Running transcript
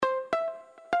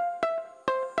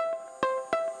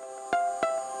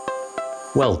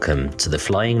Welcome to the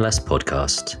Flying Less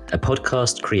podcast, a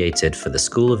podcast created for the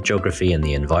School of Geography and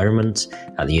the Environment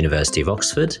at the University of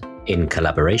Oxford in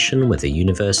collaboration with the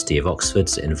University of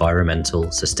Oxford's Environmental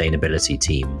Sustainability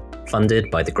Team, funded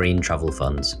by the Green Travel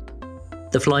Fund.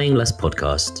 The Flying Less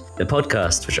podcast, the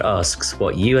podcast which asks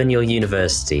what you and your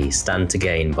university stand to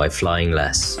gain by flying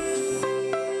less.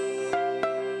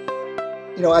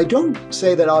 I don't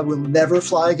say that I will never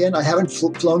fly again. I haven't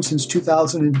flown since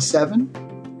 2007.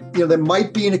 There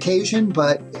might be an occasion,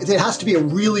 but it has to be a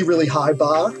really, really high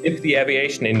bar. If the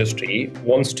aviation industry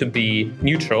wants to be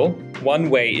neutral, one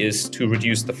way is to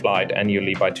reduce the flight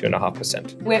annually by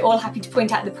 2.5%. We're all happy to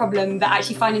point out the problem, but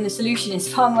actually finding the solution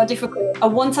is far more difficult. A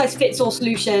one-size-fits-all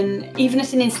solution, even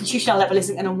at an institutional level,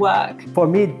 isn't going to work. For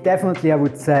me, definitely, I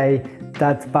would say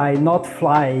that by not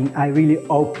flying, I really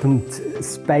opened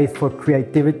space for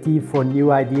creativity, for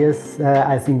new ideas,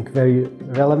 I think very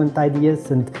relevant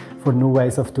ideas, and for new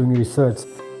ways of doing research.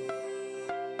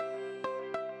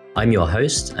 I'm your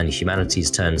host and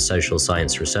humanities-turned-social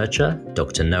science researcher,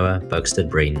 Dr. Noah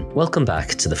Bergstedt-Breen. Welcome back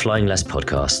to the Flying Less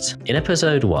podcast. In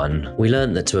episode 1, we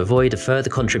learned that to avoid a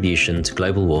further contribution to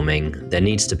global warming, there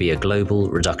needs to be a global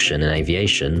reduction in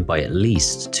aviation by at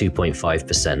least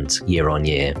 2.5% year on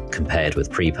year, compared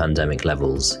with pre-pandemic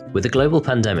levels. With the global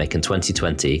pandemic in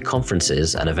 2020,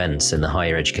 conferences and events in the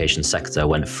higher education sector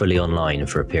went fully online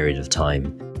for a period of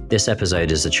time. This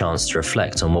episode is a chance to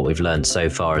reflect on what we've learned so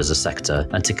far as a sector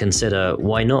and to consider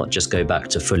why not just go back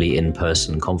to fully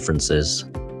in-person conferences.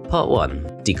 Part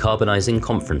 1. Decarbonising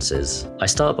conferences. I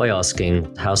start by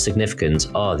asking, how significant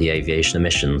are the aviation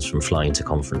emissions from flying to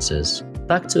conferences?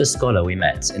 Back to a scholar we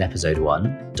met in episode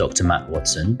 1, Dr. Matt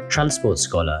Watson, transport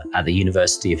scholar at the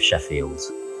University of Sheffield.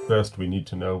 First, we need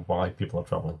to know why people are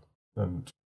travelling, and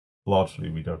largely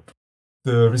we don't.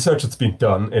 The research that's been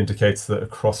done indicates that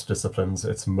across disciplines,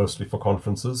 it's mostly for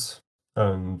conferences.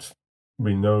 And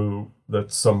we know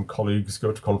that some colleagues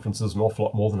go to conferences an awful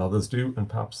lot more than others do, and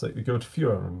perhaps they go to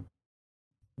fewer.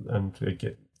 And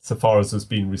so far as there's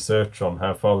been research on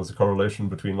how far there's a correlation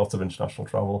between lots of international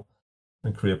travel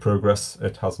and career progress,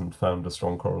 it hasn't found a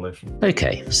strong correlation.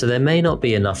 Okay, so there may not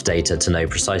be enough data to know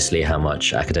precisely how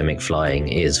much academic flying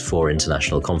is for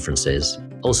international conferences.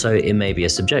 Also, it may be a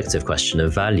subjective question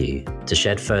of value. To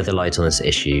shed further light on this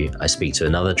issue, I speak to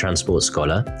another transport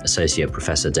scholar, Associate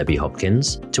Professor Debbie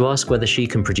Hopkins, to ask whether she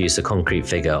can produce a concrete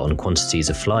figure on quantities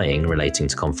of flying relating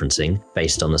to conferencing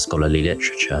based on the scholarly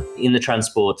literature. In the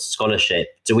transport scholarship,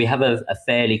 do we have a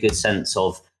fairly good sense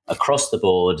of across the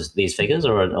board these figures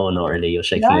or not really? You're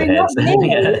shaking your head. Not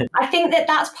really. I think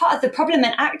that's part of the problem.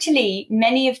 And actually,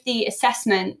 many of the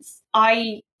assessments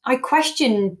I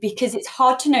question because it's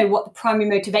hard to know what the primary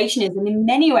motivation is. And in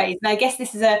many ways, and I guess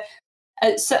this is a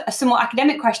somewhat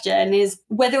academic question, is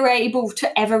whether we're able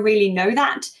to ever really know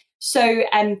that. So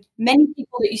many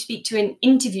people that you speak to in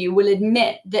interview will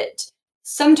admit that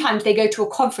sometimes they go to a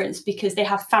conference because they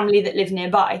have family that live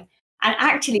nearby. And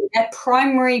actually, their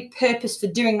primary purpose for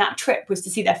doing that trip was to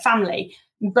see their family,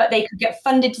 but they could get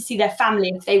funded to see their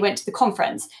family if they went to the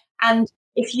conference. And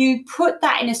if you put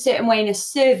that in a certain way in a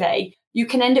survey, you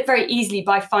can end up very easily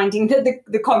by finding that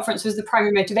the conference was the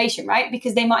primary motivation, right?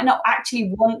 Because they might not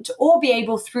actually want or be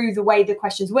able, through the way the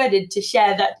question's worded, to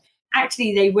share that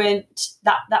actually they weren't,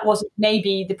 that wasn't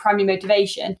maybe the primary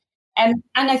motivation. And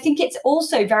I think it's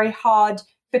also very hard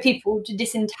for people to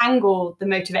disentangle the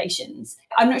motivations.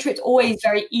 I'm not sure it's always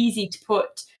very easy to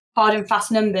put hard and fast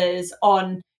numbers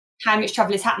on how much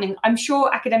travel is happening. I'm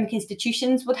sure academic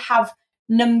institutions would have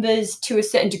numbers to a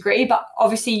certain degree, but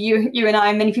obviously you and I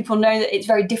and many people know that it's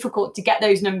very difficult to get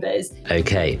those numbers.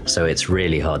 Okay, so it's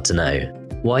really hard to know.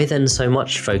 Why then so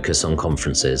much focus on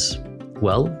conferences?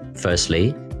 Well,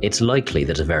 firstly, it's likely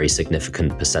that a very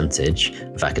significant percentage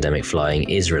of academic flying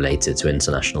is related to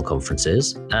international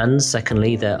conferences. And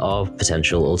secondly, there are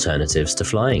potential alternatives to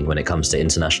flying when it comes to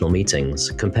international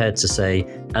meetings, compared to, say,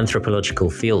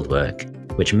 anthropological fieldwork,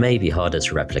 which may be harder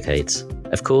to replicate.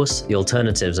 Of course, the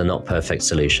alternatives are not perfect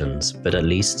solutions, but at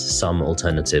least some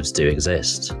alternatives do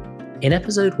exist. In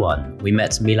episode 1, we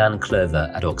met Milan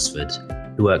Klöver at Oxford,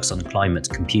 who works on climate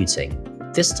computing.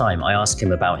 This time, I asked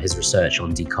him about his research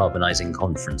on decarbonising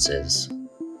conferences.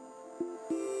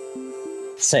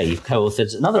 So, you've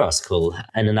co-authored another article,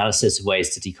 an analysis of ways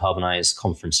to decarbonise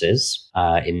conferences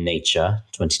in Nature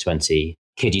 2020.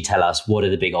 Could you tell us what are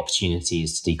the big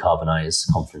opportunities to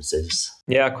decarbonise conferences?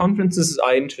 Yeah, conferences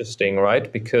are interesting, right?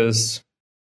 Because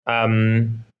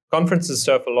conferences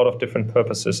serve a lot of different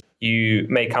purposes. You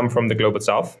may come from the global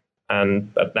south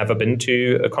and but never been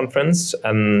to a conference,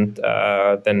 and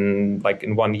then like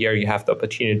in 1 year you have the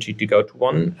opportunity to go to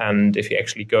one, and if you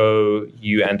actually go,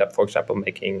 you end up, for example,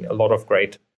 making a lot of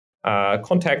great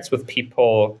contacts with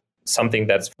people, something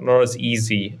that's not as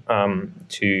easy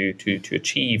to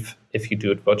achieve if you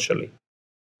do it virtually.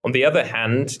 On the other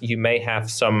hand, you may have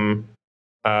some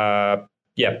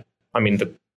the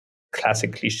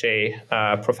classic cliche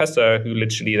professor who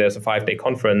literally, there's a 5-day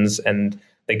conference and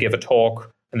they give a talk,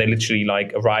 and they literally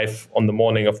like arrive on the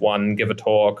morning of one, give a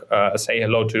talk, say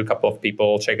hello to a couple of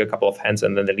people, shake a couple of hands,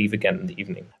 and then they leave again in the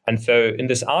evening. And so in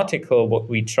this article, what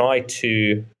we try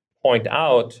to point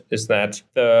out is that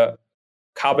the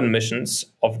carbon emissions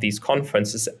of these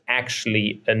conferences are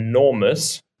actually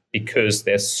enormous, because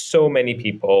there's so many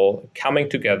people coming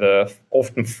together,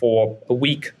 often for a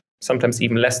week, sometimes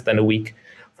even less than a week,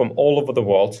 from all over the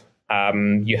world.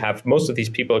 You have most of these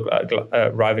people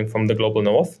arriving from the global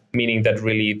north, meaning that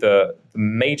really the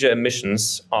major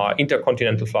emissions are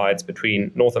intercontinental flights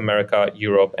between North America,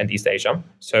 Europe, and East Asia.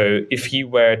 So if you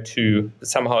were to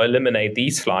somehow eliminate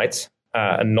these flights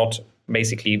and not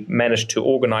basically manage to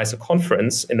organize a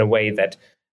conference in a way that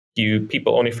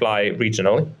people only fly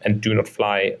regionally and do not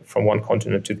fly from one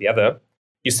continent to the other,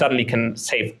 you suddenly can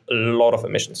save a lot of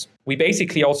emissions. We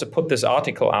basically also put this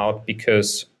article out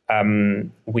because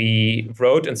we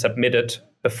wrote and submitted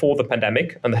before the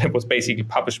pandemic, and then it was basically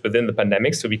published within the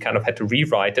pandemic. So we kind of had to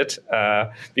rewrite it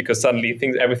because suddenly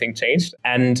everything changed.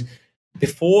 And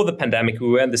before the pandemic, we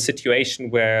were in the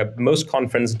situation where most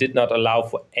conferences did not allow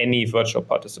for any virtual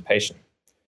participation,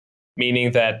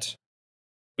 meaning that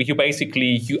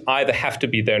you either have to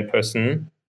be there in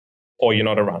person or you're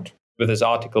not around. With this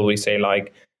article, we say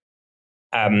like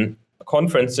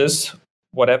conferences,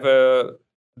 whatever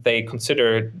they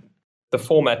consider the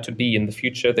format to be in the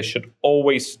future, they should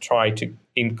always try to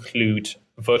include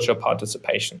virtual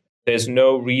participation. There's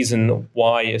no reason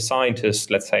why a scientist,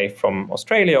 let's say from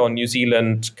Australia or New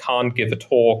Zealand, can't give a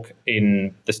talk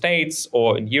in the States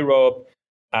or in Europe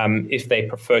if they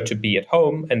prefer to be at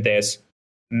home. And there's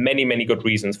many, many good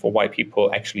reasons for why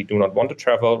people actually do not want to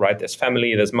travel, right? There's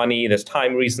family, there's money, there's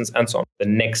time reasons, and so on. The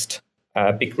next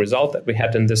big result that we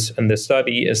had in this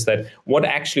study is that what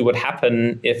actually would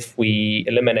happen if we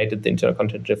eliminated the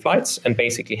intercontinental flights and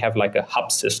basically have like a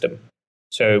hub system.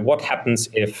 So what happens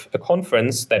if a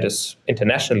conference that is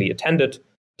internationally attended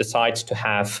decides to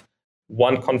have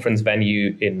one conference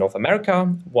venue in North America,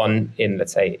 one in,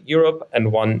 let's say, Europe,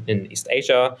 and one in East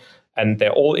Asia, and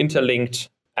they're all interlinked.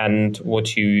 And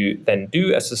what you then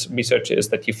do as a researcher is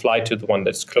that you fly to the one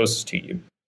that's closest to you,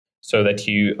 so that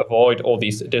you avoid all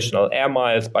these additional air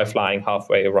miles by flying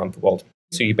halfway around the world.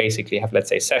 So you basically have, let's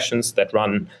say, sessions that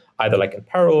run either like in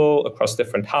parallel across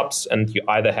different hubs, and you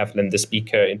either have then the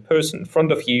speaker in person in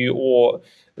front of you, or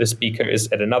the speaker is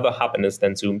at another hub and is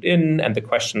then zoomed in, and the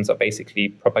questions are basically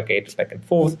propagated back and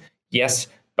forth. Yes,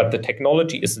 but the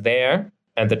technology is there,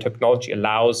 and the technology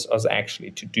allows us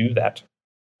actually to do that.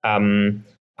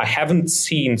 I haven't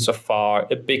seen so far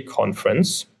a big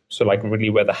conference, so like really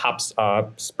where the hubs are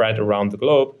spread around the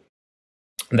globe,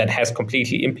 that has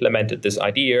completely implemented this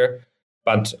idea.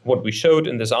 But what we showed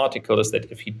in this article is that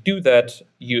if you do that,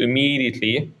 you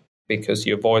immediately, because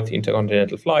you avoid the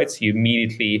intercontinental flights, you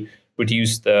immediately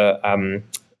reduce the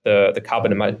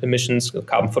carbon emissions, the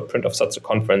carbon footprint of such a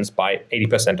conference by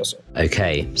 80% or so.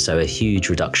 Okay, so a huge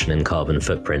reduction in carbon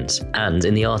footprint. And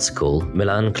in the article,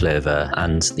 Milan Clover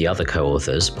and the other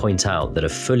co-authors point out that a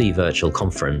fully virtual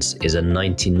conference is a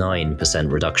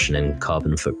 99% reduction in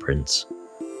carbon footprint.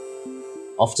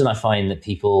 Often I find that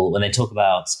people, when they talk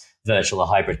about virtual or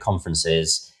hybrid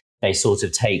conferences, they sort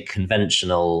of take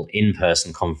conventional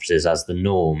in-person conferences as the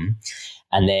norm.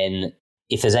 And then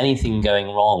if there's anything going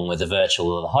wrong with the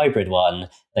virtual or the hybrid one,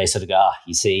 they sort of go,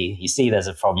 you see there's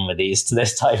a problem with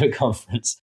this type of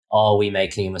conference. Are we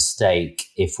making a mistake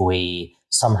if we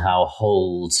somehow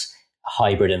hold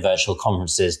hybrid and virtual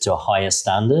conferences to a higher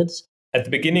standard? At the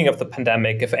beginning of the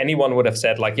pandemic, if anyone would have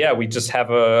said like, yeah, we just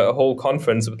have a whole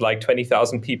conference with like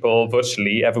 20,000 people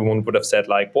virtually, everyone would have said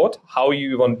like, what? How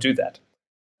you want to do that?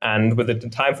 And with the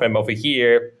time frame of a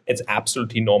year, it's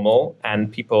absolutely normal.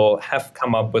 And people have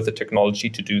come up with the technology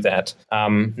to do that.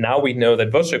 Now we know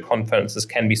that virtual conferences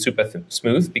can be super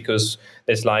smooth because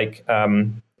there's like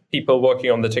people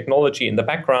working on the technology in the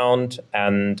background.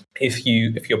 And if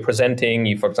you're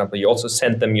presenting, for example, you also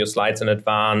send them your slides in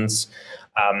advance.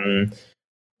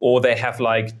 Or they have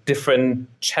like different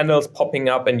channels popping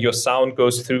up and your sound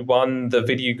goes through one, the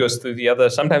video goes through the other.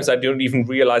 Sometimes I don't even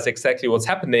realize exactly what's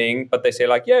happening, but they say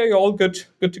like, yeah, you're all good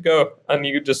to go. And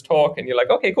you just talk and you're like,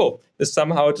 okay, cool. This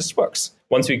somehow just works.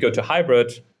 Once we go to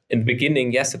hybrid, in the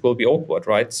beginning, yes, it will be awkward,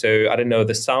 right? So I don't know,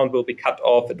 the sound will be cut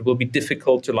off. It will be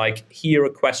difficult to like hear a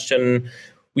question.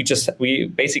 We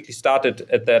basically started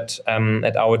at that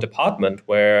at our department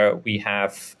where we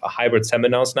have hybrid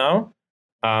seminars now.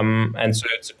 And so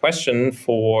it's a question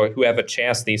for whoever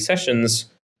chairs these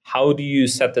sessions. How do you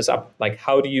set this up? Like,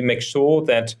 how do you make sure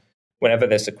that whenever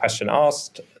there's a question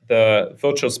asked, the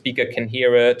virtual speaker can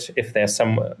hear it? If there's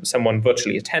someone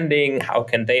virtually attending, how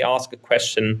can they ask a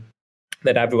question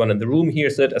that everyone in the room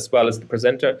hears it, as well as the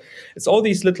presenter? It's all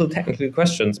these little technical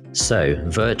questions. So,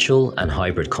 virtual and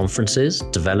hybrid conferences,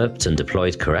 developed and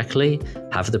deployed correctly,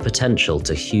 have the potential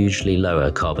to hugely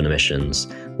lower carbon emissions,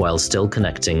 while still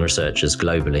connecting researchers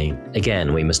globally.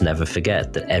 Again, we must never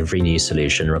forget that every new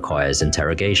solution requires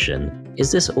interrogation.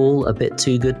 Is this all a bit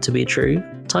too good to be true?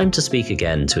 Time to speak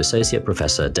again to Associate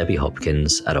Professor Debbie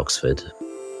Hopkins at Oxford.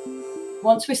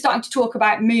 Once we're starting to talk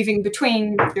about moving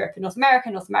between Europe and North America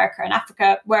and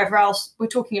Africa, wherever else we're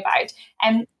talking about,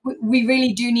 and we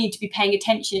really do need to be paying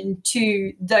attention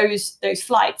to those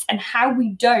flights and how we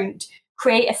don't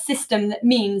create a system that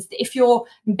means that if you're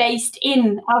based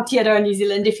in Aotearoa, New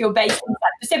Zealand, if you're based in the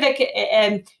Pacific,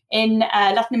 in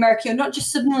Latin America, you're not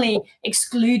just suddenly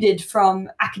excluded from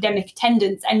academic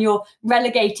attendance and you're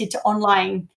relegated to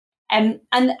online. And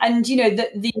you know,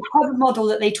 the hub model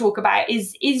that they talk about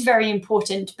is very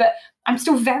important, but I'm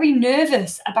still very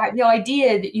nervous about the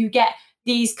idea that you get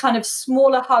these kind of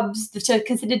smaller hubs that are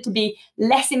considered to be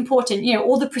less important. You know,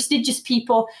 all the prestigious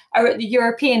people are at the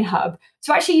European hub.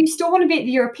 So actually you still want to be at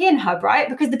the European hub, right?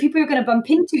 Because the people you're going to bump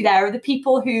into there are the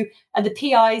people who are the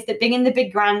PIs that bring in the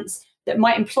big grants that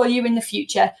might employ you in the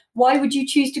future. Why would you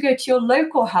choose to go to your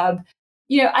local hub?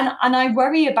 You know, and I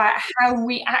worry about how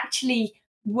we actually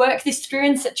work this through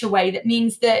in such a way that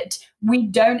means that we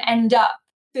don't end up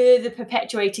further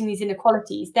perpetuating these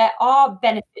inequalities. There are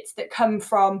benefits that come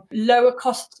from lower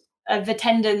cost of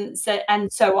attendance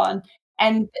and so on,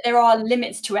 and there are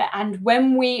limits to it. And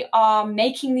when we are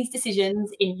making these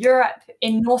decisions in Europe,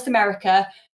 in North America,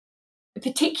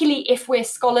 particularly if we're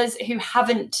scholars who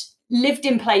haven't lived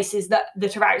in places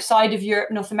that are outside of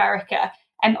Europe, North America,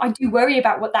 and I do worry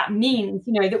about what that means,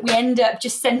 you know, that we end up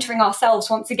just centering ourselves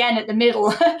once again at the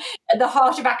middle, at the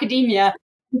heart of academia,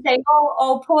 and saying,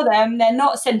 oh, poor them, they're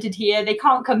not centered here, they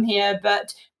can't come here,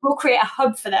 but we'll create a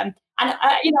hub for them. And,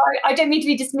 you know, I don't mean to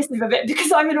be dismissive of it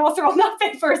because I'm an author on that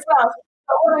paper as well.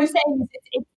 But what I'm saying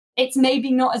is it's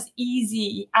maybe not as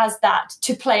easy as that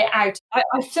to play it out. I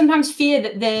sometimes fear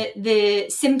that the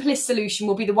simplest solution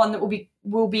will be the one that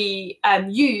will be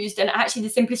used, and actually the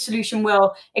simplest solution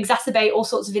will exacerbate all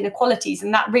sorts of inequalities.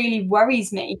 And that really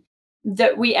worries me,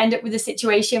 that we end up with a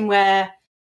situation where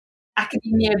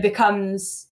academia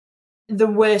becomes the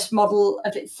worst model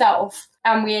of itself,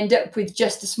 and we end up with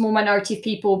just a small minority of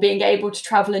people being able to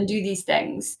travel and do these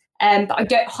things.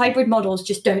 But hybrid models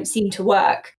just don't seem to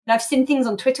work. And I've seen things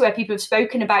on Twitter where people have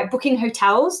spoken about booking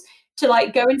hotels to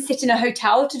like go and sit in a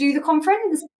hotel to do the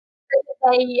conference.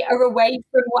 They are away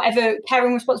from whatever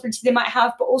caring responsibilities they might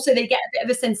have, but also they get a bit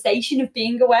of a sensation of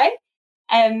being away,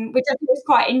 which I think is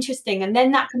quite interesting. And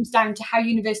then that comes down to how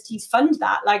universities fund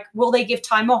that. Like, will they give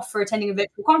time off for attending a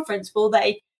virtual conference? Will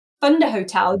they fund a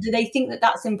hotel? Do they think that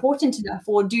that's important enough?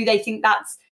 Or do they think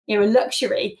that's, you know, a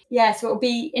luxury? Yeah, so it'll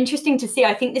be interesting to see.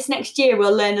 I think this next year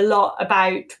we'll learn a lot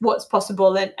about what's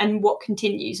possible and what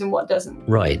continues and what doesn't.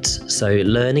 Right, so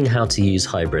learning how to use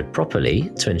hybrid properly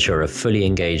to ensure a fully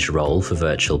engaged role for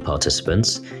virtual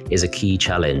participants is a key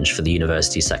challenge for the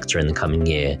university sector in the coming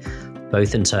year,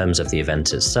 both in terms of the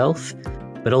event itself,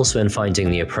 but also in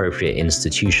finding the appropriate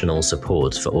institutional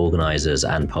support for organisers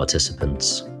and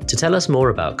participants. To tell us more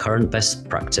about current best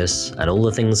practice and all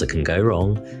the things that can go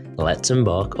wrong, let's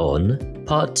embark on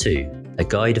Part 2, a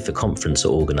guide for conference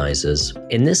organisers.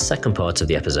 In this second part of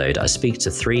the episode, I speak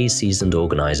to 3 seasoned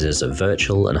organisers of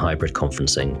virtual and hybrid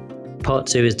conferencing. Part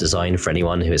 2 is designed for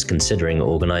anyone who is considering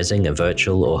organising a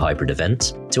virtual or hybrid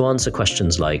event to answer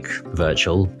questions like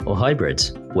virtual or hybrid,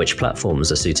 which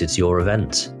platforms are suited to your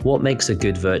event, what makes a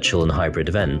good virtual and hybrid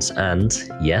event, and,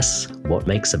 yes, what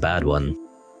makes a bad one.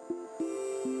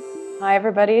 Hi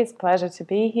everybody, it's a pleasure to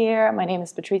be here. My name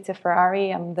is Patrizia Ferrari.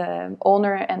 I'm the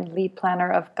owner and lead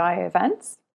planner of Gaia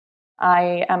Events.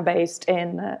 I am based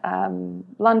in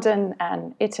London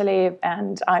and Italy,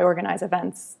 and I organize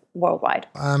events worldwide.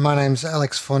 My name's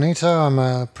Alex Fornito. I'm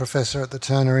a professor at the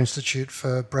Turner Institute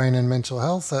for Brain and Mental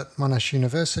Health at Monash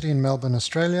University in Melbourne,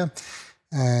 Australia.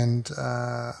 And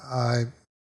I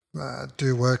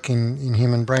do work in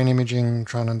human brain imaging,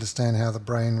 trying to understand how the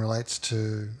brain relates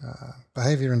to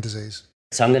behaviour and disease.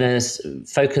 So I'm going to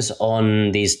focus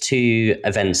on these two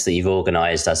events that you've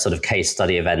organised as sort of case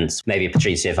study events. Maybe,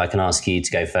 Patrizia, if I can ask you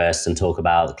to go first and talk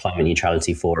about the Climate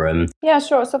Neutrality Forum. Yeah,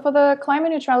 sure. So for the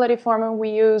Climate Neutrality Forum, we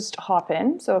used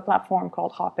Hopin, so a platform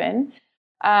called Hopin,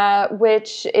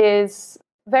 which is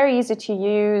very easy to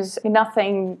use.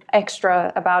 Nothing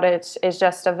extra about it. It's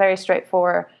just a very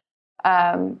straightforward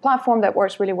platform that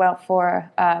works really well for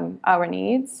our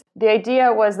needs. The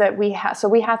idea was that we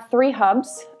had 3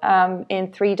 hubs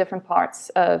in 3 different parts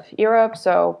of Europe,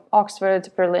 so Oxford,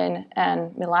 Berlin,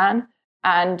 and Milan.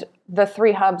 And the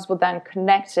 3 hubs would then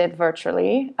connect it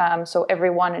virtually, so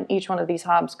everyone in each one of these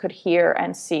hubs could hear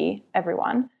and see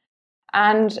everyone.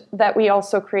 And that we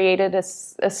also created a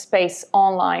space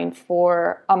online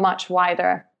for a much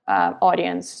wider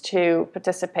audience to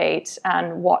participate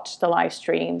and watch the live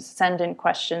streams, send in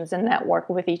questions and network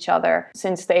with each other,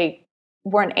 since they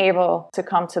weren't able to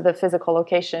come to the physical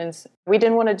locations. We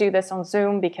didn't want to do this on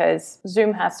Zoom because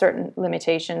Zoom has certain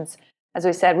limitations. As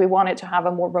we said, we wanted to have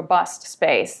a more robust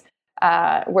space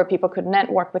where people could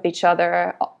network with each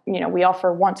other. We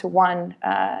offer one-to-one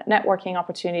networking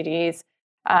opportunities.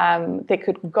 They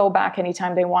could go back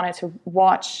anytime they wanted to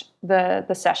watch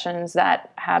the sessions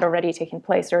that had already taken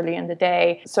place early in the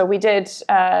day. So we did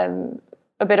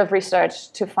a bit of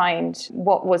research to find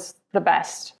what was the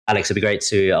best. Alex, it'd be great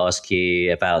to ask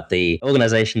you about the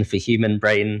Organisation for Human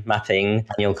Brain Mapping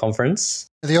annual conference.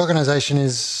 The organisation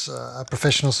is a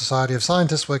professional society of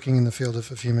scientists working in the field of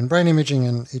human brain imaging,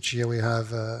 and each year we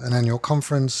have an annual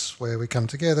conference where we come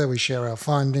together, we share our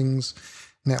findings,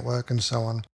 network and so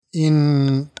on.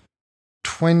 In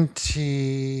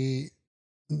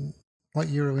what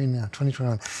year are we now?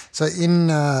 2021. So in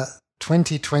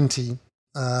 2020,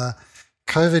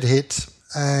 COVID hit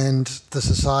and the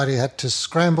society had to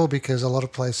scramble because a lot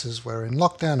of places were in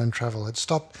lockdown and travel had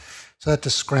stopped. So they had to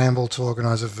scramble to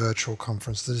organise a virtual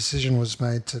conference. The decision was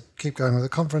made to keep going with the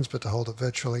conference, but to hold it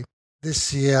virtually.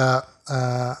 This year,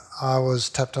 I was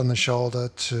tapped on the shoulder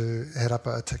to head up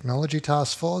a technology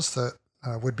task force that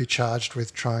would be charged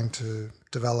with trying to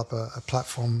develop a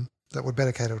platform that would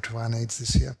better cater to our needs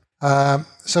this year.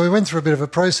 So we went through a bit of a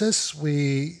process.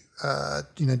 We,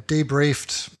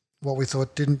 debriefed what we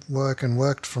thought didn't work and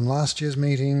worked from last year's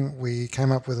meeting. We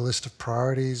came up with a list of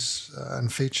priorities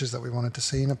and features that we wanted to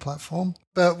see in a platform.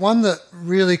 But one that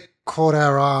really caught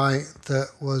our eye that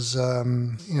was,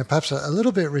 perhaps a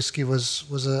little bit risky was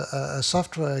a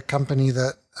software company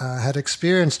that had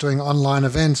experience doing online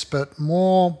events, but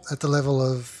more at the level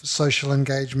of social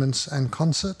engagements and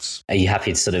concerts. Are you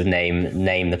happy to sort of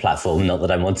name the platform? Not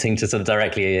that I'm wanting to sort of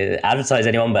directly advertise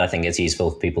anyone, but I think it's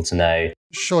useful for people to know.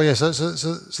 Sure, yeah. So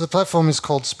the platform is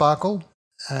called Sparkle,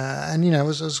 and it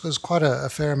was quite a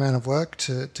fair amount of work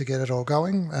to get it all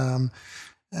going.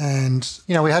 And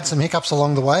we had some hiccups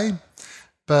along the way,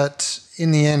 but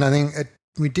in the end, I think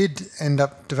we did end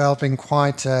up developing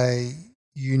quite a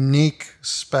unique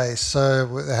space.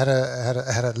 So it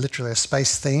had literally a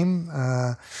space theme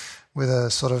with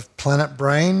a sort of planet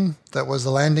brain that was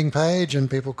the landing page, and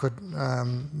people could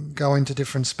go into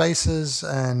different spaces.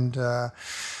 And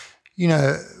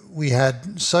we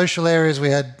had social areas, we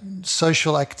had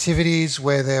social activities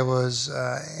where there was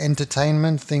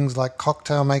entertainment, things like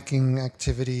cocktail making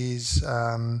activities,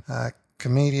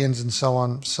 comedians and so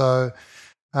on. So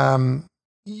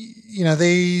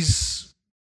these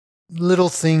little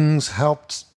things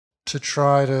helped to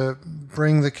try to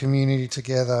bring the community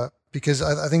together, because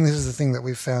I think this is the thing that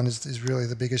we've found is really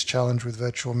the biggest challenge with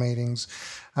virtual meetings,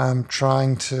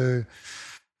 trying to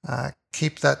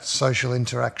keep that social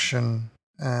interaction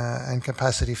and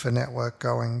capacity for network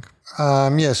going.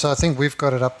 So I think we've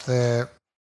got it up there,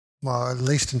 well, at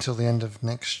least until the end of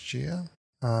next year.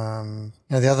 The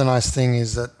other nice thing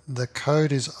is that the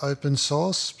code is open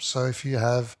source, so if you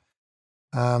have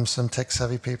some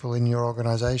tech-savvy people in your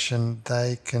organisation,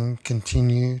 they can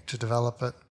continue to develop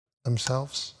it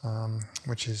themselves,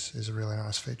 which is a really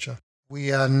nice feature.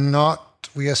 We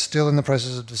are still in the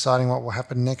process of deciding what will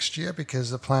happen next year, because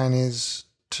the plan is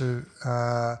to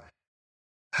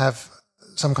have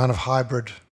some kind of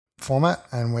hybrid format,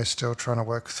 and we're still trying to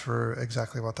work through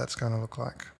exactly what that's going to look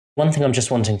like. One thing I'm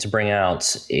just wanting to bring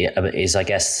out is, I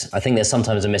think there's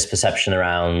sometimes a misperception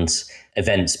around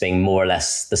events being more or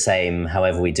less the same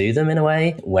however we do them in a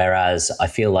way, whereas I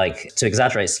feel like, to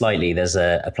exaggerate slightly, there's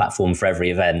a platform for every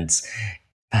event.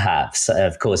 Perhaps,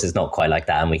 of course, it's not quite like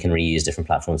that, and we can reuse different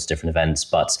platforms for different events,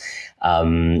 but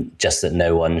just that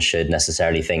no one should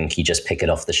necessarily think you just pick it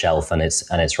off the shelf and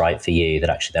it's right for you, that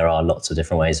actually there are lots of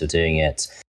different ways of doing it.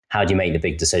 How do you make the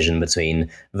big decision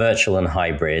between virtual and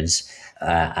hybrid?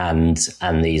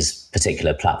 and these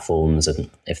particular platforms, and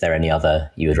if there are any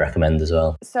other you would recommend as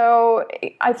well? So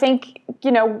I think,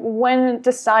 when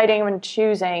deciding, when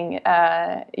choosing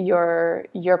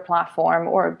your platform,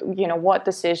 or, what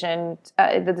decision,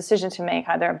 the decision to make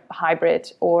either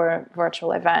hybrid or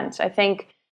virtual event, I think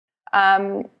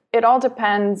it all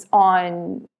depends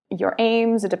on your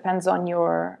aims, it depends on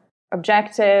your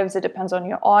objectives, it depends on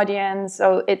your audience.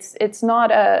 So it's not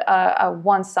a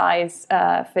one size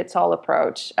fits all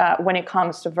approach when it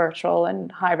comes to virtual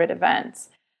and hybrid events.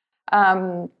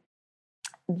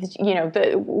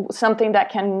 Something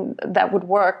that would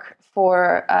work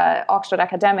for Oxford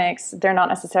academics, they're not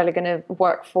necessarily going to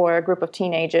work for a group of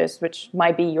teenagers, which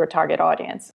might be your target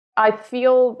audience. I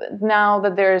feel now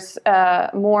that there's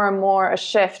more and more a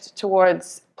shift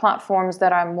towards platforms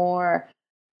that are more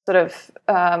sort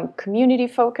of community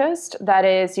focused. That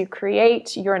is, you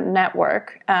create your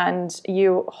network and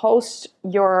you host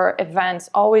your events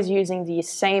always using the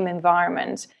same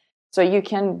environment, so you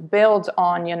can build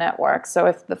on your network. So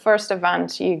if the first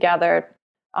event you gathered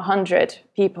 100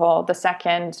 people, the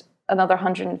second another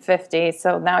 150,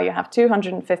 so now you have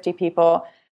 250 people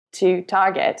to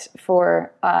target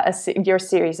for your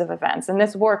series of events. And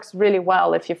this works really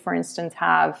well if you, for instance,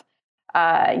 have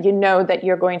that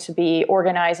you're going to be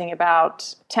organizing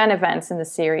about 10 events in the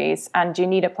series, and you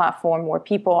need a platform where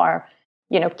people are,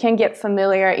 can get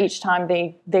familiar each time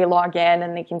they log in,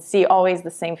 and they can see always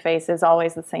the same faces,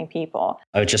 always the same people.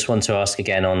 I just want to ask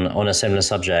again on a similar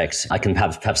subject. I can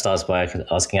perhaps start by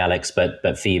asking Alex,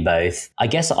 but for you both. I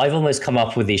guess I've almost come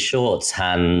up with these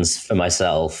shorthands for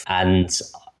myself, and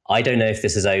I don't know if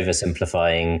this is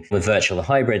oversimplifying. With virtual and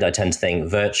hybrid, I tend to think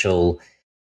virtual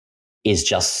is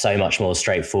just so much more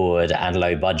straightforward and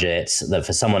low budget that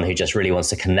for someone who just really wants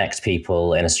to connect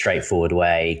people in a straightforward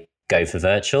way, go for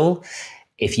virtual.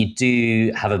 If you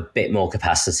do have a bit more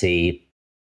capacity,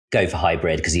 go for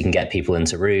hybrid, because you can get people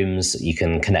into rooms, you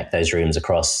can connect those rooms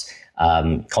across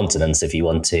continents if you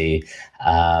want to,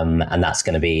 and that's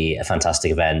going to be a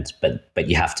fantastic event. But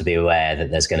you have to be aware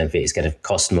that it's going to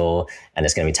cost more, and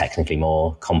it's going to be technically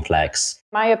more complex.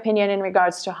 My opinion in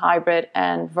regards to hybrid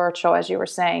and virtual, as you were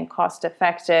saying,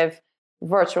 cost-effective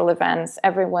virtual events,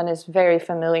 everyone is very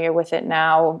familiar with it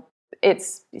now.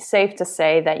 It's safe to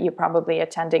say that you're probably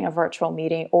attending a virtual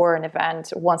meeting or an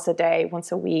event once a day,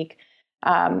 once a week.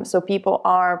 So people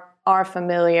are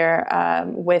familiar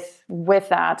with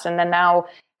that, and then now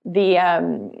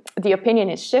the opinion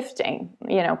is shifting.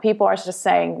 People are just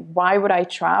saying, why would I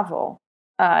travel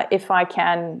if I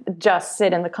can just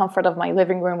sit in the comfort of my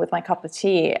living room with my cup of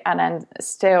tea and then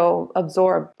still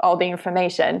absorb all the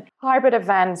information? Hybrid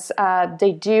events,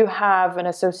 they do have an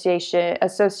associated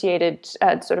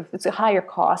it's a higher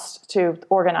cost to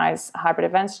organize hybrid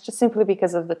events, just simply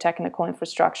because of the technical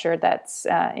infrastructure that's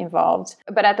involved.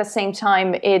 But at the same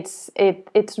time, it's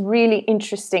really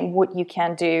interesting what you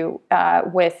can do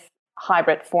with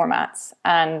hybrid formats,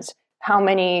 and how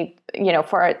many,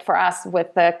 for us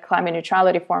with the climate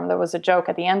neutrality forum, there was a joke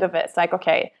at the end of it. It's like,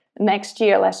 okay, next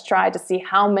year, let's try to see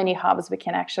how many hubs we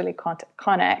can actually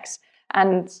connect,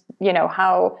 and,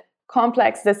 how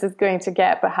complex this is going to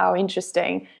get, but how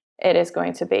interesting it is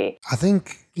going to be. I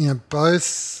think,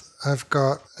 both have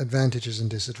got advantages and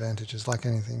disadvantages, like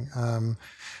anything.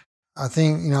 I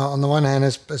think, on the one hand,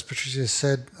 as Patricia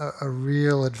said, a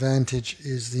real advantage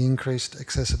is the increased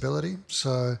accessibility.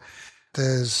 So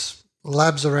there's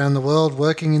labs around the world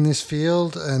working in this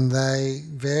field, and they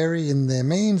vary in their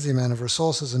means, the amount of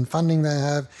resources and funding they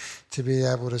have to be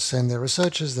able to send their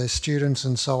researchers, their students,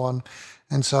 and so on.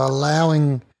 And so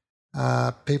allowing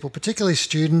people, particularly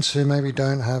students who maybe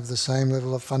don't have the same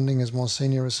level of funding as more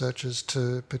senior researchers,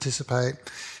 to participate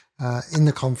in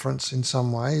the conference in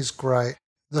some way is great.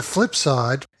 The flip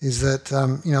side is that,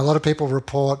 a lot of people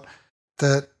report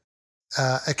that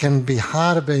it can be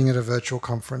harder being at a virtual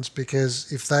conference,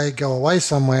 because if they go away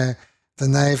somewhere,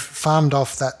 then they've farmed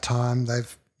off that time.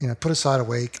 They've put aside a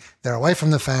week. They're away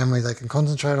from the family. They can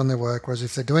concentrate on their work. Whereas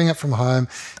if they're doing it from home,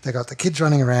 they've got the kids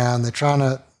running around. They're trying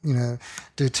to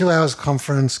do 2 hours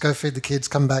conference, go feed the kids,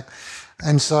 come back.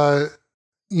 And so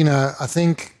I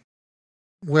think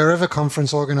wherever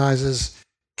conference organisers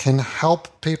can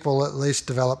help people at least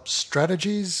develop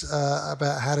strategies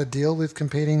about how to deal with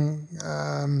competing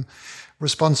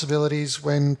responsibilities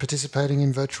when participating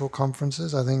in virtual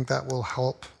conferences, I think that will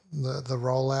help the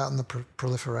rollout and the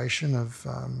proliferation of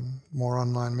more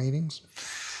online meetings.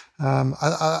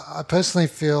 I personally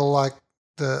feel like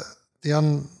the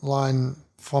online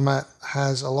format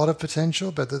has a lot of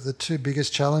potential, but the two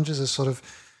biggest challenges are sort of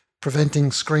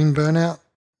preventing screen burnout,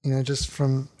 just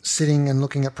from sitting and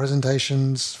looking at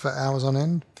presentations for hours on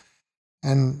end,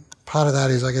 and part of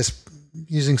that is, I guess,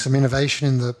 using some innovation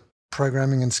in the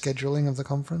programming and scheduling of the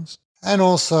conference, and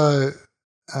also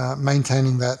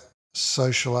maintaining that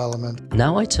social element.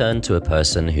 Now I turn to a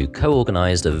person who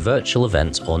co-organised a virtual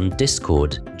event on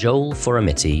Discord, Joel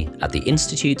Foramiti, at the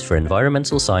Institute for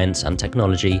Environmental Science and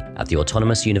Technology at the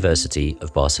Autonomous University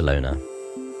of Barcelona.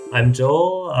 I'm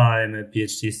Joel. I'm a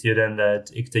PhD student at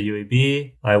ICTA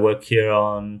UAB. I work here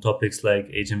on topics like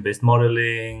agent-based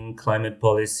modeling, climate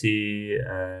policy,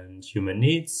 and human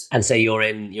needs. And so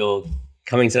you're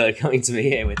coming to me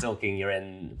here. We're talking. You're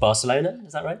in Barcelona,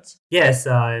 is that right? Yes,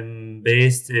 I'm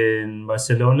based in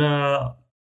Barcelona,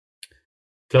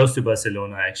 close to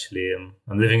Barcelona. Actually,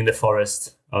 I'm living in the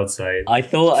forest outside. I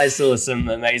thought I saw some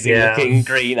amazing looking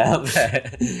green out there.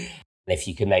 If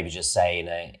you could maybe just say in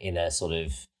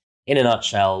a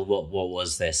nutshell, what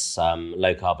was this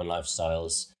low carbon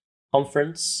lifestyles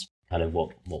conference? Kind of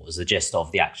what was the gist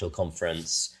of the actual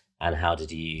conference, and how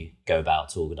did you go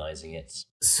about organising it?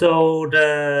 So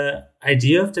the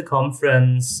idea of the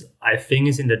conference, I think,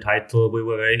 is in the title. We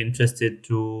were very interested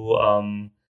to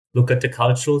look at the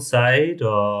cultural side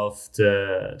of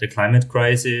the climate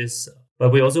crisis,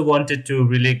 but we also wanted to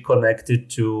really connect it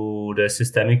to the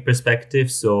systemic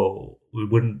perspective. So we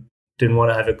didn't want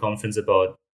to have a conference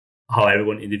about how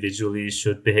everyone individually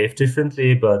should behave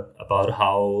differently, but about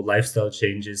how lifestyle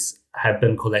changes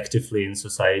happen collectively in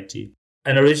society.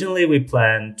 And originally we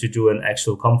planned to do an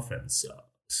actual conference.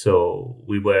 So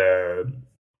we were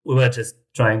just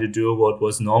trying to do what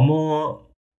was normal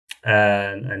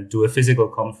and do a physical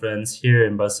conference here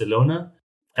in Barcelona.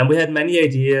 And we had many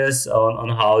ideas on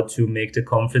how to make the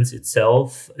conference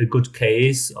itself a good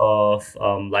case of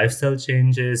lifestyle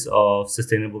changes, of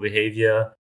sustainable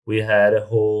behavior. We had a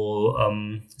whole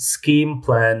scheme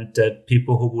planned that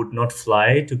people who would not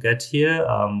fly to get here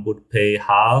would pay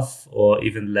half or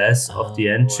even less of the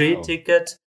entry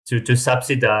ticket to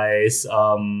subsidize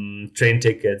train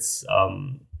tickets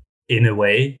in a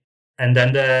way. And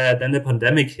then the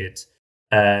pandemic hit,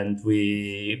 and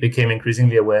we became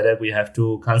increasingly aware that we have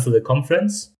to cancel the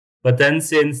conference. But then,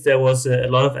 since there was a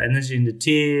lot of energy in the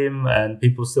team and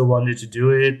people still wanted to do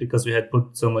it because we had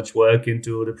put so much work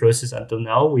into the process until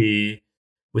now, we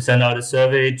sent out a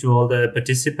survey to all the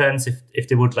participants if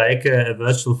they would like a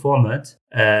virtual format,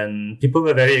 and people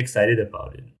were very excited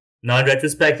about it. Now, in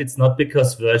retrospect, it's not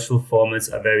because virtual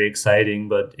formats are very exciting,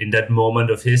 but in that moment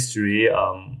of history,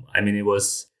 it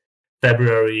was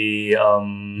February,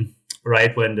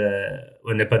 right when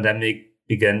the pandemic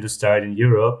began to start in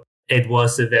Europe. It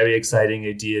was a very exciting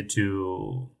idea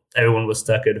everyone was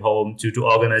stuck at home to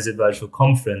organize a virtual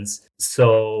conference.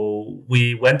 So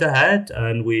we went ahead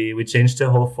and we changed the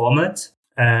whole format.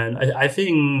 And I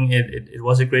think it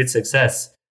was a great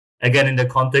success. Again, in the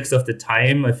context of the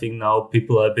time, I think now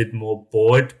people are a bit more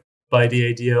bored by the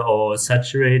idea or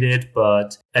saturated.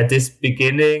 But at this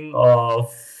beginning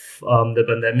of the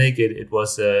pandemic, it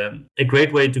was a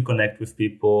great way to connect with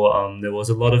people. There was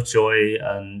a lot of joy,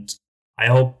 and I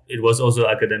hope it was also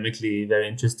academically very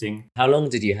interesting. How long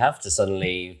did you have to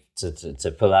suddenly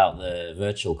to pull out the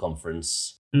virtual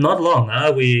conference? Not long.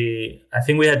 I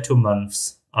think we had 2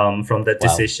 months from that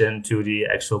decision to the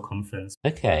actual conference.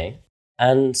 Okay.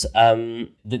 And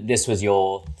this was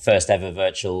your first ever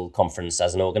virtual conference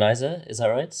as an organizer, is that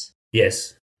right?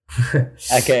 Yes.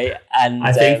 Okay. And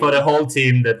I think for the whole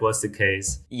team that was the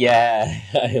case. Yeah,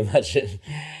 I imagine.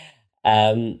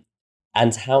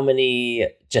 And how many,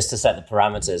 just to set the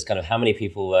parameters, kind of how many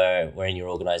people were in your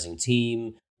organizing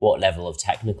team? What level of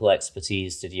technical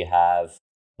expertise did you have?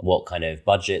 What kind of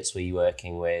budgets were you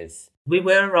working with? We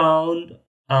were around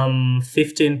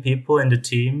 15 people in the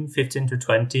team, 15 to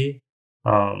 20.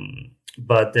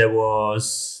 But there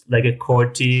was like a core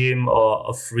team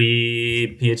of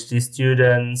 3 PhD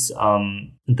students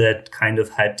that kind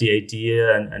of had the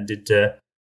idea and did the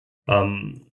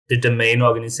main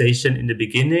organization in the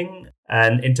begining.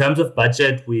 And in terms of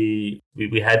budget, we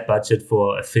had budget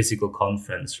for a physical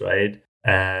conference, right?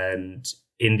 And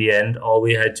in the end, all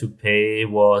we had to pay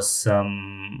was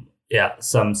some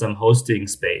hosting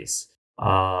space.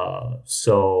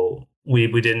 So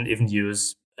we didn't even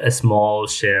use a small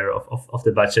share of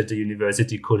the budget the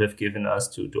university could have given us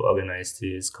to organize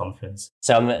this conference.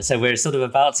 So we're sort of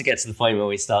about to get to the point where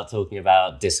we start talking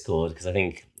about Discord, because I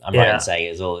think I'm right in saying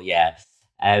it as well. Yeah.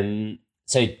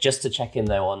 So just to check in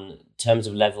though, on terms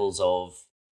of levels of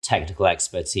technical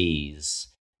expertise,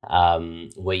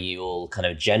 were you all kind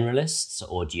of generalists,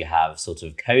 or do you have sort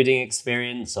of coding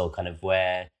experience, or kind of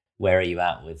where are you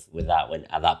at with that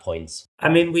at that point? I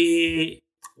mean, we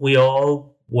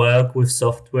all work with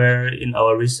software in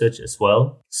our research as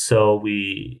well. So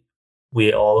we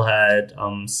We all had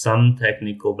some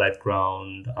technical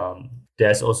background.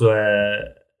 There's also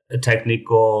a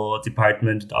technical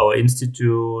department at our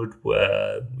institute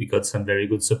where we got some very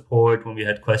good support when we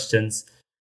had questions.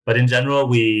 But in general,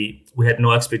 we had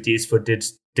no expertise for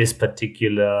this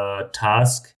particular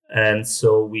task. And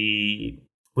so we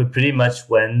pretty much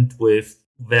went with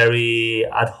very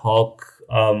ad hoc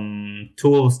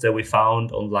tools that we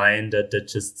found online that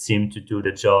just seemed to do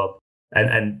the job.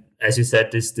 And as you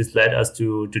said, this led us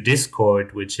to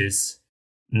Discord, which is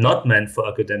not meant for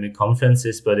academic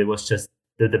conferences, but it was just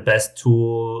the best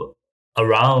tool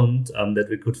around that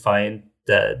we could find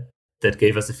that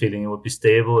gave us a feeling it would be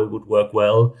stable, it would work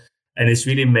well, and it's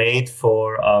really made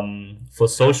for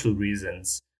social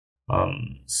reasons.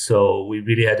 So we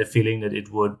really had a feeling that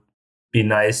it would be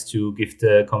nice to give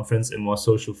the conference a more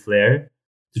social flair,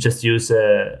 to just use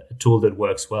a tool that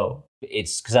works well.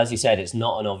 It's because, as you said, it's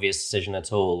not an obvious decision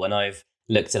at all. When I've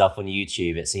looked it up on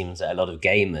YouTube, it seems that a lot of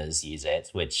gamers use it,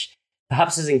 which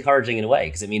perhaps is encouraging in a way,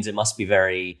 because it means it must be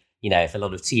very, if a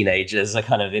lot of teenagers are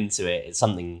kind of into it,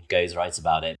 something goes right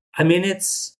about it. I mean,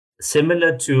 it's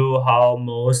similar to how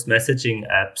most messaging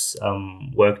apps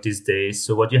work these days.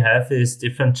 So what you have is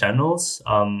different channels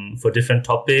for different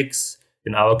topics.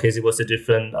 In our case, it was the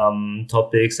different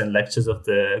topics and lectures of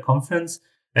the conference.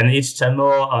 And each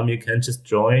channel, you can just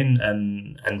join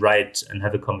and write and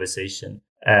have a conversation.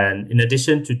 And in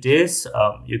addition to this,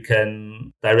 you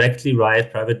can directly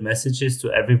write private messages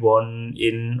to everyone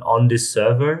on this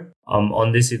server,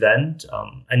 on this event.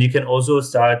 And you can also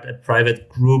start a private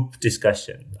group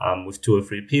discussion with 2 or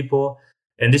 3 people.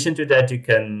 In addition to that, you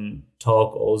can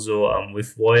talk also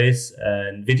with voice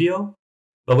and video.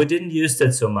 But we didn't use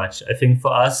that so much. I think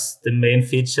for us, the main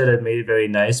feature that made it very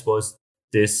nice was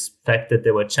this fact that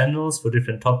there were channels for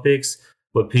different topics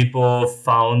where people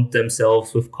found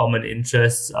themselves with common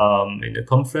interests in the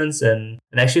conference and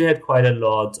actually had quite a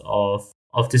lot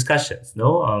of discussions.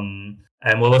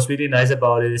 And what was really nice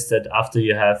about it is that after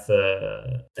you have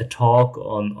a talk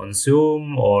on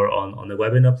Zoom or on a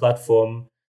webinar platform,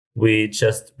 we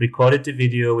just recorded the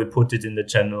video, we put it in the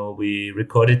channel, we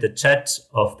recorded the chat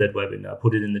of that webinar,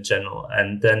 put it in the channel,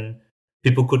 and then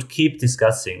people could keep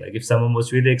discussing. Like if someone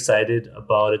was really excited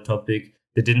about a topic,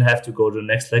 they didn't have to go to the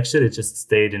next lecture. They just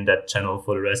stayed in that channel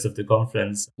for the rest of the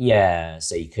conference. Yeah,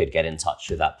 so you could get in touch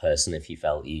with that person if you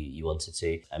felt you wanted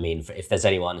to. I mean, if there's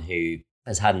anyone who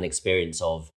has had an experience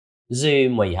of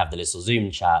Zoom where you have the little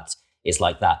Zoom chat, it's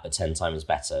like that, but 10 times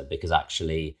better, because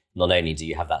actually not only do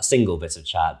you have that single bit of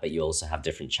chat, but you also have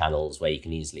different channels where you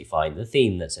can easily find the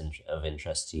theme that's of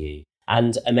interest to you.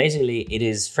 And amazingly, it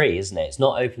is free, isn't it? It's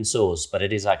not open source, but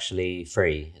it is actually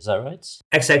free. Is that right?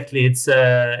 Exactly. It's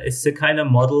a kind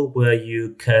of model where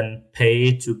you can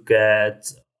pay to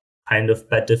get kind of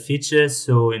better features.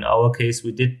 So in our case,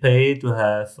 we did pay to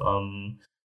have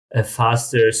a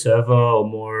faster server or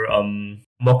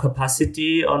more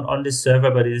capacity on this server,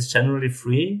 but it is generally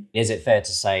free. Is it fair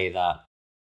to say that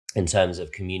in terms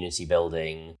of community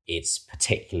building, it's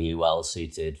particularly well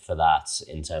suited for that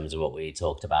in terms of what we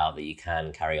talked about, that you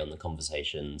can carry on the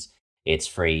conversations? It's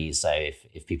free, so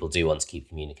if people do want to keep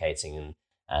communicating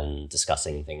and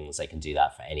discussing things, they can do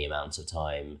that for any amount of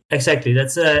time. Exactly.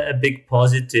 That's a big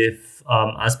positive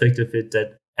aspect of it,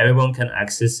 that everyone can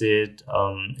access it.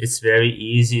 It's very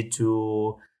easy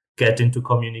to get into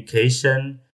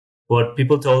communication. What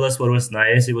people told us, what was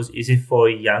nice, it was easy for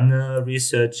younger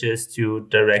researchers to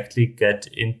directly get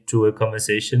into a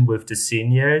conversation with the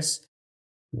seniors.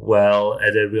 Well,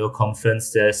 at a real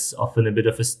conference, there's often a bit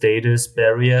of a status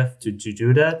barrier to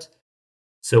do that.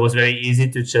 So it was very easy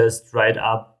to just write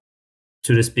up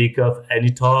to the speaker of any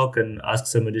talk and ask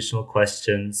some additional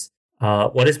questions.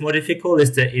 What is more difficult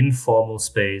is the informal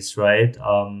space, right?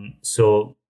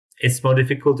 So it's more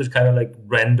difficult to kind of like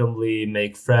randomly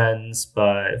make friends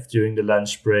during the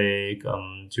lunch break,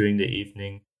 during the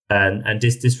evening. And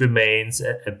this remains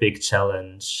a big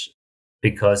challenge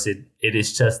because it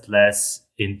is just less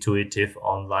intuitive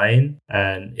online.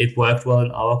 And it worked well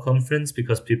in our conference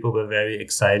because people were very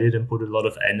excited and put a lot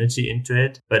of energy into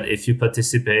it. But if you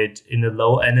participate in a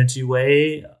low energy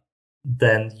way,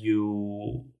 then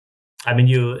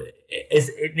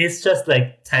it needs just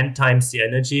like 10 times the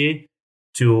energy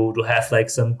to have like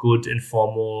some good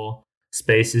informal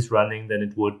spaces running than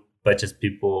it would by just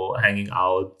people hanging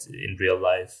out in real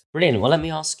life. Brilliant. Well, let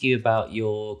me ask you about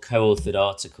your co-authored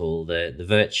article, the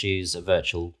virtues of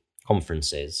virtual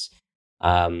conferences,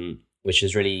 which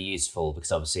is really useful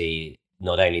because obviously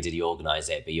not only did you organize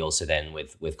it, but you also then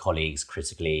with colleagues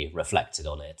critically reflected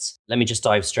on it. Let me just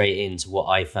dive straight into what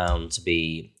I found to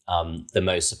be the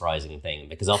most surprising thing,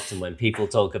 because often when people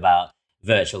talk about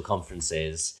virtual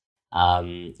conferences,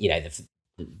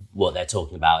 what they're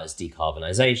talking about is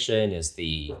decarbonisation, is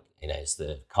the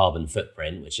carbon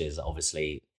footprint, which is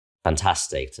obviously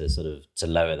fantastic to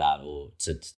lower that or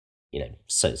to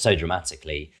so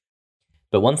dramatically.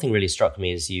 But one thing really struck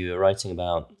me is you were writing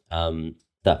about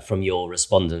that from your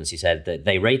respondents. You said that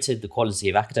they rated the quality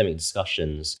of academic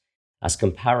discussions as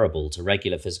comparable to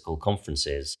regular physical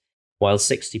conferences, while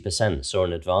 60% saw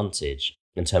an advantage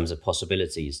in terms of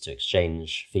possibilities to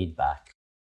exchange feedback.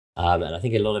 And I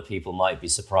think a lot of people might be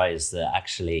surprised that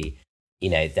actually,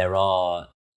 there are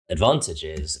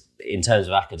advantages in terms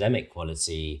of academic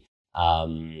quality.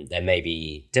 There may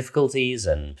be difficulties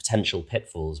and potential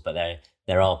pitfalls, but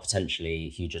there are potentially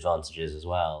huge advantages as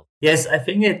well. Yes, I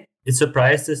think it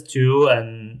surprised us too.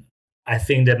 And I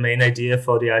think the main idea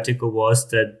for the article was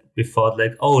that we thought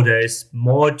there is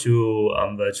more to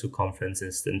virtual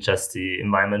conferences than just the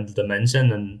environmental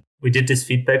dimension. And we did this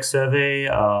feedback survey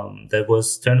that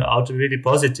was turned out really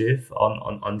positive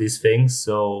on these things.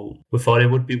 So we thought it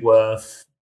would be worth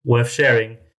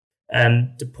sharing.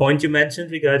 And the point you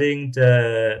mentioned regarding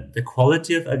the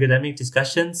quality of academic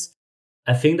discussions,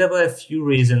 I think there were a few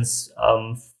reasons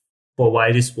for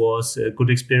why this was a good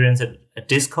experience at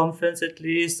this conference, at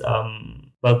least.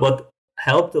 But what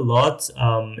helped a lot,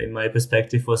 in my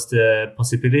perspective, was the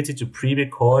possibility to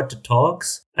pre-record the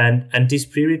talks. And these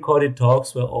pre-recorded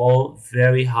talks were all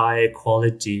very high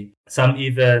quality. Some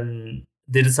even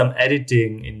did some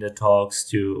editing in the talks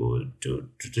to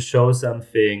show some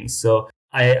things. So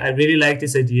I really like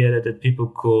this idea that people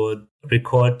could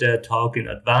record their talk in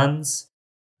advance.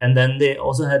 And then they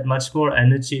also had much more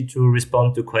energy to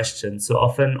respond to questions. So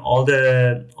often all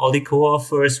the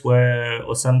co-authors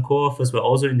some co-authors were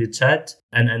also in the chat,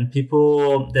 and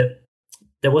people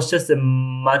there was just a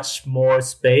much more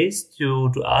space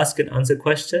to ask and answer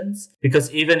questions,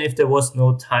 because even if there was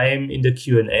no time in the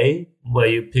Q&A where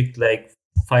you picked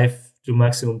 5 to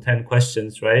maximum 10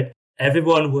 questions, right?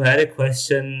 Everyone who had a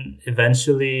question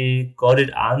eventually got it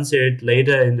answered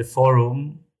later in the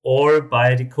forum or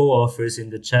by the co-authors in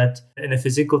the chat. In a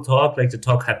physical talk, the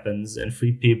talk happens and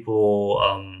 3 people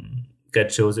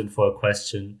get chosen for a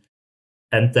question.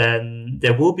 And then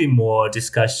there will be more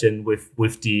discussion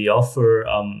with the author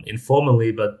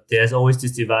informally, but there's always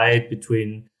this divide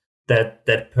between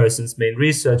that person's main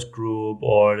research group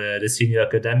or the senior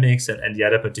academics and the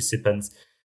other participants.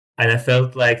 And I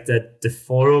felt like that the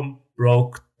forum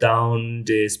broke down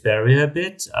this barrier a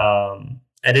bit.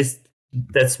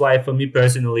 That's why, for me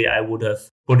personally, I would have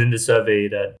put in the survey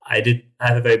that I did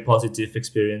have a very positive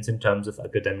experience in terms of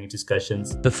academic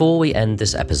discussions. Before we end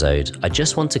this episode, I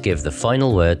just want to give the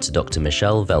final word to Dr.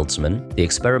 Michelle Veldsman, the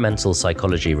experimental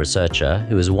psychology researcher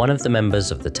who is one of the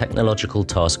members of the technological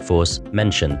task force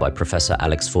mentioned by Professor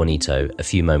Alex Fornito a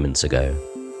few moments ago.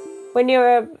 When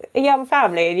you're a young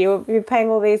family and you're paying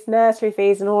all these nursery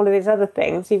fees and all of these other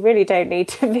things, you really don't need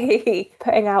to be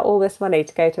putting out all this money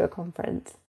to go to a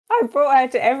conference. I brought her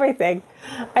to everything.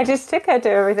 I just took her to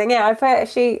everything. Yeah, I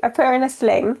put her in a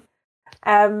sling,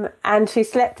 and she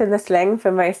slept in the sling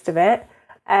for most of it.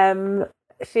 There's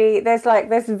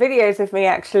videos of me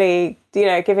actually,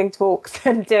 giving talks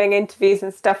and doing interviews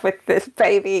and stuff with this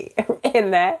baby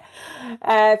in there.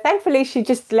 Thankfully, she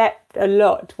just slept a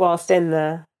lot whilst in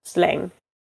the sling.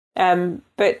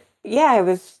 But yeah, it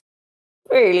was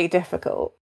really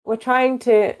difficult. We're trying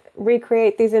to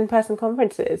recreate these in-person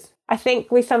conferences. I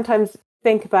think we sometimes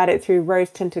think about it through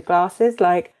rose-tinted glasses.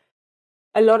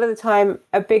 A lot of the time,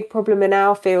 a big problem in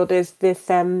our field is this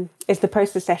is the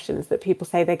poster sessions that people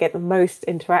say they get the most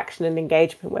interaction and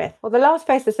engagement with. Well, the last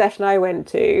poster session I went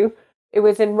to, it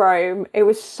was in Rome. It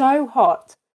was so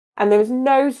hot and there was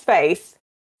no space.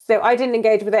 So I didn't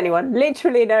engage with anyone,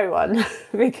 literally no one,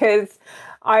 because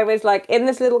I was in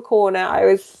this little corner. I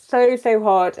was so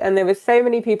hot and there was so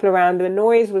many people around. The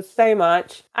noise was so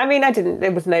much. I mean,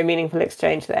 there was no meaningful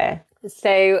exchange there.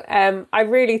 So I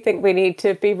really think we need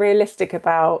to be realistic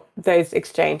about those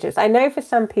exchanges. I know for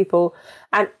some people,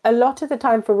 and a lot of the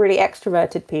time for really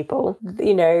extroverted people,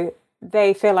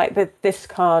 they feel like that this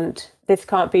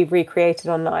can't be recreated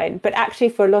online. But actually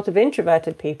for a lot of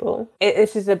introverted people,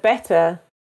 this is a better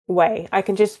way. I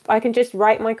can just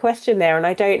write my question there and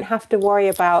I don't have to worry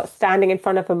about standing in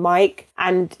front of a mic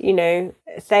and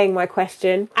saying my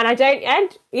question. And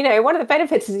one of the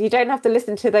benefits is you don't have to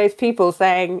listen to those people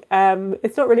saying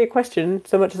it's not really a question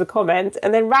so much as a comment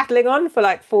and then rattling on for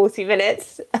 40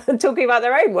 minutes and talking about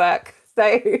their own work.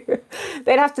 So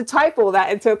they'd have to type all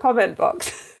that into a comment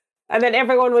box. and then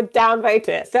everyone would downvote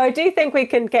it. So I do think we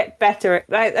can get better.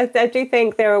 I do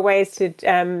think there are ways to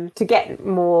get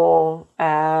more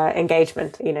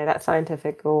engagement, that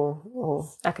scientific or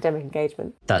academic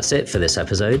engagement. That's it for this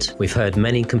episode. We've heard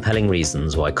many compelling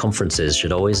reasons why conferences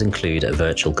should always include a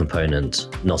virtual component,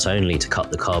 not only to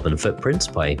cut the carbon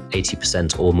footprint by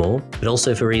 80% or more, but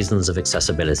also for reasons of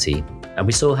accessibility. And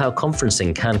we saw how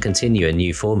conferencing can continue in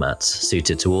new formats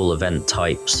suited to all event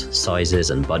types, sizes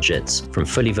and budgets, from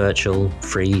fully virtual,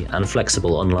 free and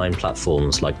flexible online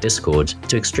platforms like Discord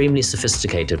to extremely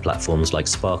sophisticated platforms like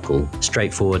Sparkle,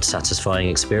 straightforward satisfying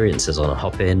experiences on a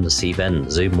Hop-In, Cvent,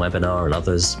 Zoom webinar and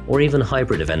others, or even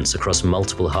hybrid events across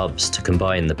multiple hubs to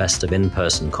combine the best of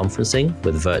in-person conferencing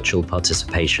with virtual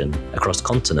participation across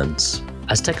continents.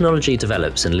 As technology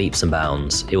develops in leaps and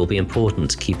bounds, it will be important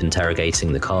to keep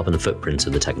interrogating the carbon footprint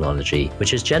of the technology,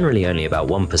 which is generally only about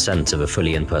 1% of a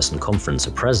fully in-person conference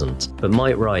at present, but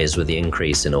might rise with the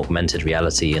increase in augmented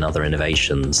reality and other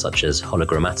innovations such as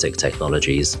hologrammatic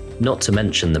technologies, not to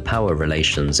mention the power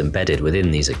relations embedded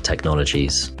within these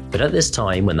technologies. But at this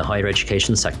time, when the higher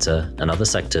education sector and other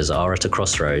sectors are at a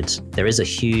crossroads, there is a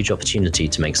huge opportunity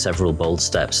to make several bold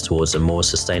steps towards a more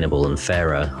sustainable and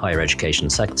fairer higher education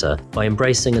sector by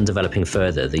embracing and developing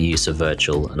further the use of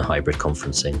virtual and hybrid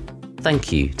conferencing.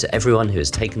 Thank you to everyone who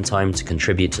has taken time to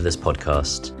contribute to this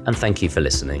podcast, and thank you for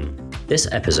listening. This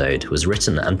episode was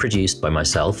written and produced by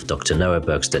myself, Dr. Noah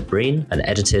Bergstedt-Breen, and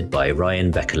edited by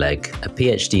Ryan Beckerlegg, a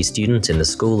PhD student in the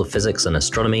School of Physics and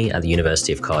Astronomy at the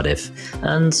University of Cardiff,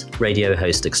 and radio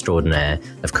host extraordinaire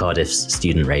of Cardiff's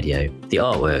Student Radio. The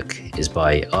artwork is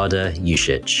by Arda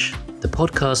Jusic. The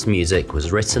podcast music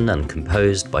was written and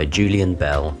composed by Julian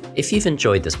Bell. If you've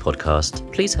enjoyed this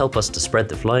podcast, please help us to spread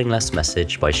the Flying Less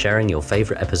message by sharing your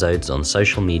favourite episodes on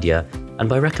social media and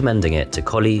by recommending it to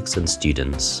colleagues and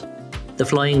students. The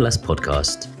Flying Less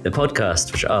podcast, the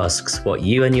podcast which asks what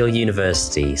you and your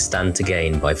university stand to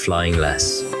gain by flying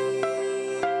less.